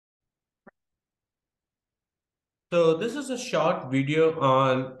So this is a short video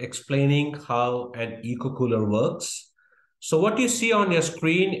on explaining how an eco-cooler works. So what you see on your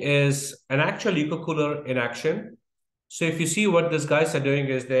screen is an actual eco-cooler in action. So if you see what these guys are doing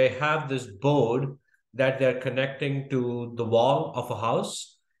is they have this board that they're connecting to the wall of a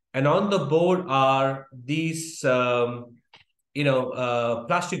house. And on the board are these, plastic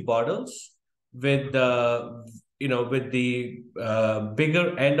bottles with the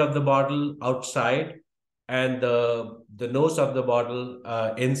bigger end of the bottle outside and the nose of the bottle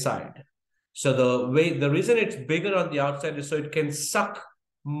inside. So the reason it's bigger on the outside is so it can suck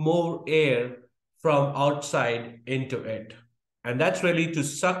more air from outside into it. And that's really to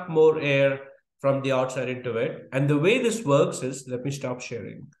suck more air from the outside into it. And the way this works is, let me stop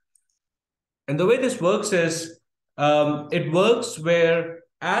sharing. And the way this works is, it works where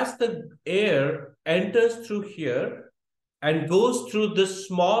as the air enters through here and goes through this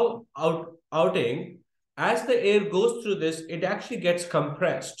small outing, as the air goes through this, it actually gets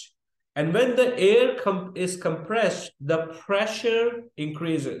compressed. And when the air is compressed, the pressure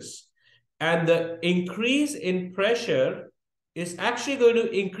increases. And the increase in pressure is actually going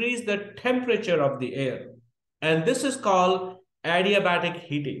to increase the temperature of the air. And this is called adiabatic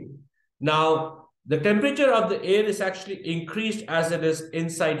heating. Now, the temperature of the air is actually increased as it is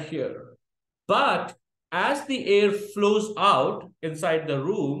inside here. But as the air flows out inside the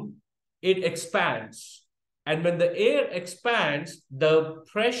room, it expands. And when the air expands, the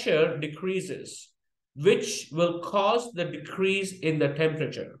pressure decreases, which will cause the decrease in the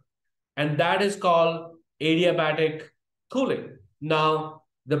temperature. And that is called adiabatic cooling. Now,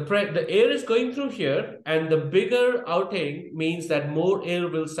 the air is going through here, and the bigger outing means that more air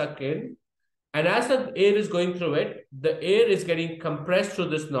will suck in. And as the air is going through it, the air is getting compressed through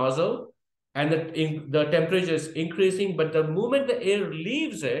this nozzle, and the temperature is increasing. But the moment the air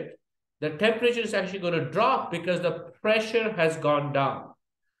leaves it, the temperature is actually going to drop because the pressure has gone down.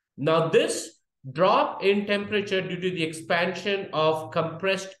 Now, this drop in temperature due to the expansion of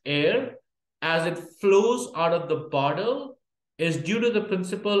compressed air as it flows out of the bottle is due to the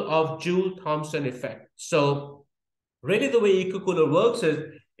principle of Joule-Thomson effect. So really the way eco-cooler works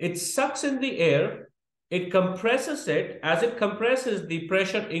is it sucks in the air, it compresses it. As it compresses, the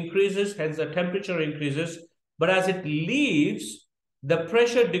pressure increases, hence the temperature increases. But as it leaves, the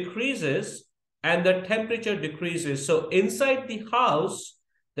pressure decreases and the temperature decreases. So inside the house,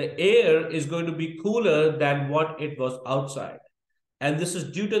 the air is going to be cooler than what it was outside. And this is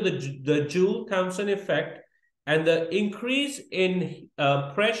due to the Joule-Thomson effect. And the increase in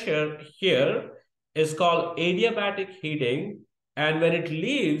pressure here is called adiabatic heating. And when it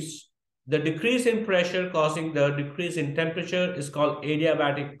leaves, the decrease in pressure causing the decrease in temperature is called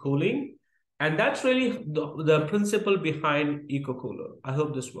adiabatic cooling. And that's really the principle behind eco-cooler. I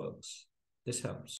hope this works. This helps.